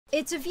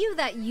It's a view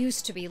that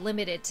used to be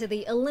limited to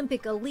the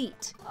Olympic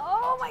elite.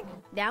 Oh my...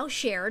 Now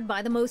shared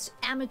by the most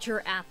amateur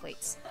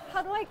athletes.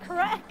 How do I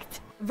correct?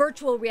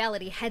 Virtual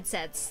reality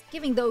headsets,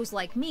 giving those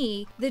like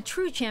me the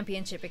true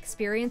championship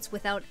experience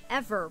without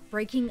ever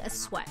breaking a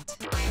sweat.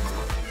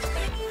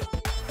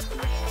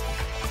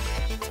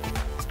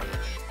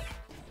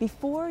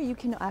 Before, you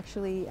can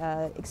actually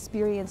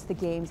experience the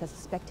games as a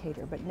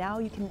spectator, but now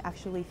you can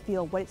actually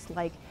feel what it's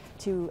like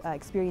to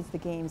experience the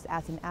games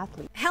as an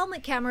athlete.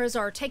 Helmet cameras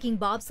are taking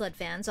bobsled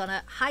fans on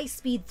a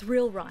high-speed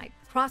thrill ride.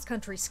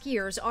 Cross-country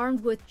skiers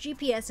armed with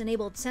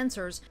GPS-enabled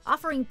sensors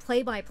offering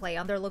play-by-play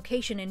on their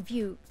location and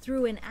view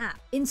through an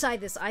app.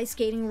 Inside this ice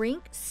skating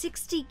rink,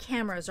 60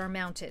 cameras are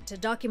mounted to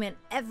document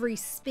every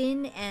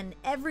spin and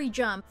every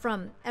jump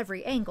from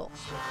every angle.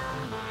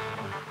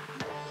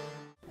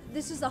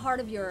 This is the heart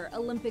of your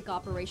Olympic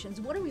operations.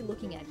 What are we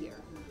looking at here?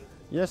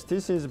 Yes,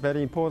 this is a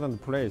very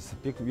important place.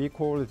 We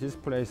call this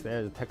place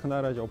as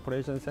Technology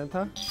Operation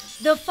Center.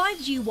 The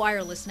 5G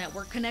wireless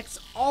network connects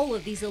all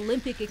of these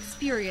Olympic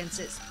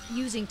experiences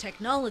using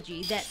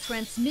technology that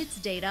transmits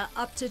data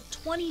up to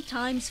 20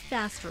 times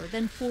faster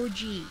than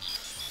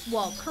 4G.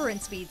 While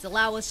current speeds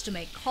allow us to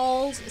make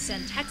calls,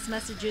 send text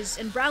messages,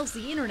 and browse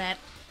the internet,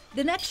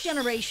 the next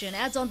generation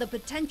adds on the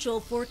potential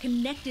for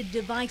connected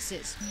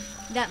devices.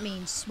 That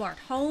means smart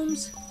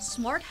homes,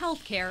 smart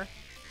healthcare,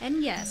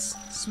 and yes,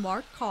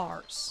 smart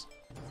cars.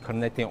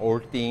 Connecting all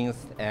things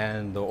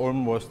and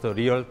almost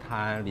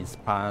real-time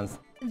response.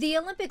 The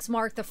Olympics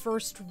mark the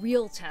first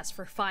real test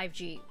for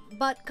 5G,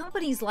 but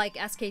companies like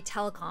SK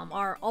Telecom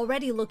are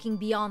already looking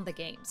beyond the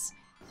games.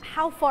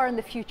 How far in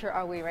the future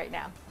are we right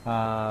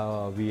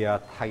now? We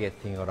are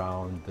targeting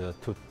around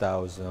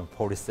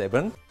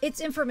 2047.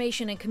 Its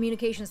Information and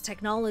Communications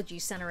Technology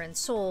Center in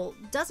Seoul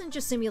doesn't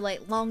just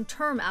simulate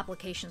long-term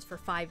applications for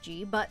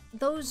 5G, but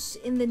those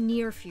in the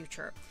near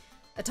future.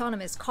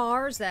 Autonomous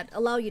cars that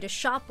allow you to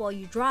shop while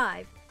you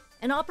drive,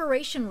 an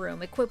operation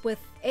room equipped with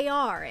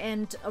AR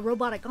and a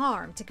robotic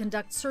arm to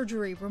conduct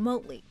surgery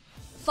remotely.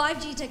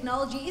 5G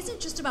technology isn't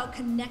just about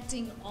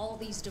connecting all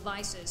these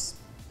devices.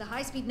 The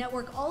high-speed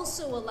network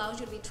also allows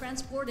you to be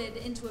transported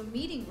into a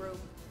meeting room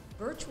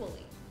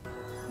virtually.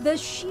 The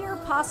sheer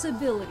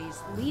possibilities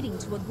leading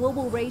to a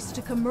global race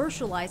to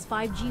commercialize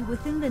 5G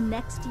within the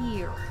next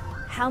year.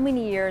 How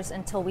many years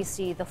until we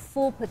see the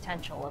full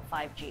potential of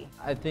 5G?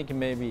 I think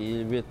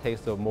maybe it will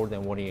take more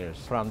than 1 year.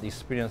 From the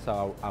experience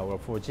of our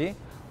 4G,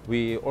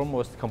 we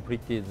almost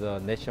completed the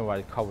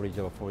nationwide coverage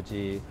of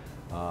 4G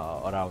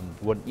around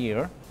 1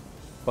 year.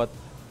 But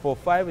for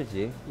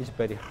 5G, it's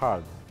very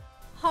hard.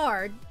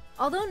 Hard,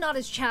 although not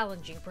as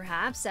challenging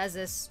perhaps as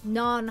this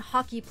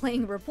non-hockey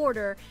playing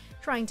reporter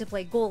trying to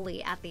play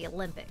goalie at the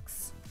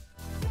Olympics.